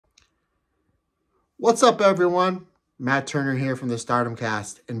What's up, everyone? Matt Turner here from the Stardom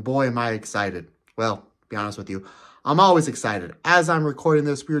Cast, and boy, am I excited. Well, to be honest with you, I'm always excited. As I'm recording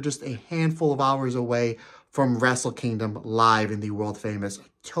this, we are just a handful of hours away from Wrestle Kingdom live in the world-famous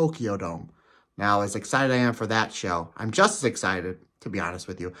Tokyo Dome. Now, as excited I am for that show, I'm just as excited, to be honest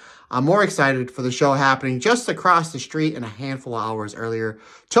with you. I'm more excited for the show happening just across the street and a handful of hours earlier.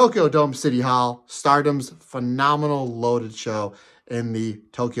 Tokyo Dome City Hall, Stardom's phenomenal loaded show in the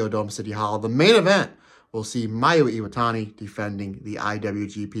Tokyo Dome City Hall. The main event will see Mayu Iwatani defending the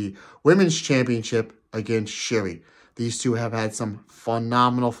IWGP Women's Championship against Shuri. These two have had some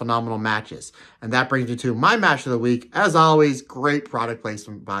phenomenal matches. And that brings me to my match of the week. As always, great product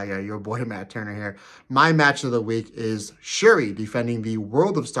placement by your boy Matt Turner here. My match of the week is Shuri defending the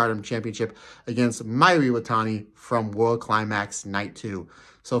World of Stardom Championship against Mayu Iwatani from World Climax Night 2.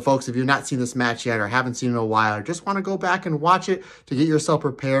 So, folks, if you've not seen this match yet or haven't seen it in a while, or just want to go back and watch it to get yourself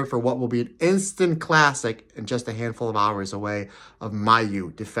prepared for what will be an instant classic and just a handful of hours away of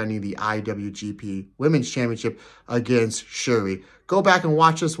Mayu defending the IWGP Women's Championship against Shuri. Go back and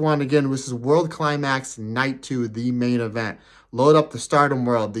watch this one. Again, this is World Climax Night 2, the main event. Load up the Stardom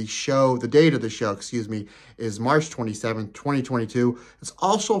World. The date of the show, is March 27th, 2022. It's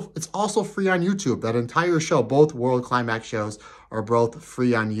also free on YouTube. That entire show, both World Climax shows, are both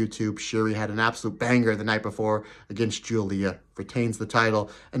free on YouTube. Shuri had an absolute banger the night before against Julia, retains the title,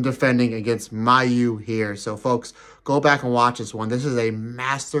 and defending against Mayu here. So, folks, go back and watch this one. This is a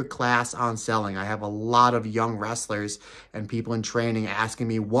master class on selling. I have a lot of young wrestlers and people in training asking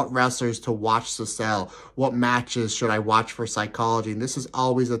me what wrestlers to watch to sell, what matches should I watch for psychology, and this is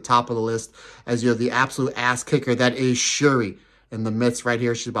always the top of the list as you're the absolute ass kicker that is Shuri. In the midst right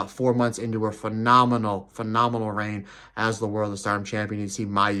here, she's about 4 months into her phenomenal reign as the World of Stardom champion. You see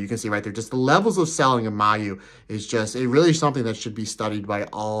Mayu, you can see right there, just the levels of selling of Mayu is just, it really something that should be studied by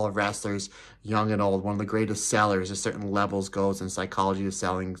all wrestlers, young and old. One of the greatest sellers at certain levels goes in psychology of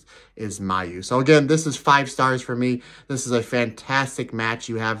selling is Mayu. So again, this is 5 stars for me. This is a fantastic match.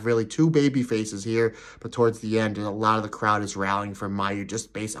 You have really 2 baby faces here, but towards the end, a lot of the crowd is rallying for Mayu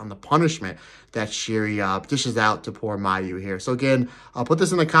just based on the punishment that Shuri dishes out to poor Mayu here. So again, I'll put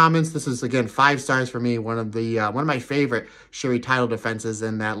this in the comments. This is, again, 5 stars for me. One of my favorite Shuri title defenses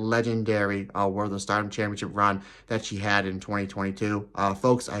in that legendary World of Stardom Championship run that she had in 2022.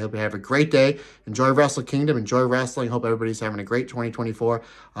 Folks, I hope you have a great day. Enjoy Wrestle Kingdom. Enjoy wrestling. Hope everybody's having a great 2024.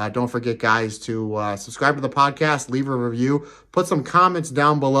 Don't forget, guys, to subscribe to the podcast, leave a review, put some comments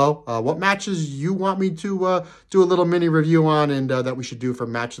down below. What matches you want me to do a little mini review on and that we should do for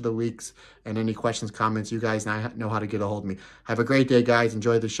Match of the Weeks. And any questions, comments, you guys know how to get a hold of me. Have a great day, guys.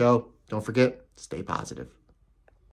 Enjoy the show. Don't forget, stay positive.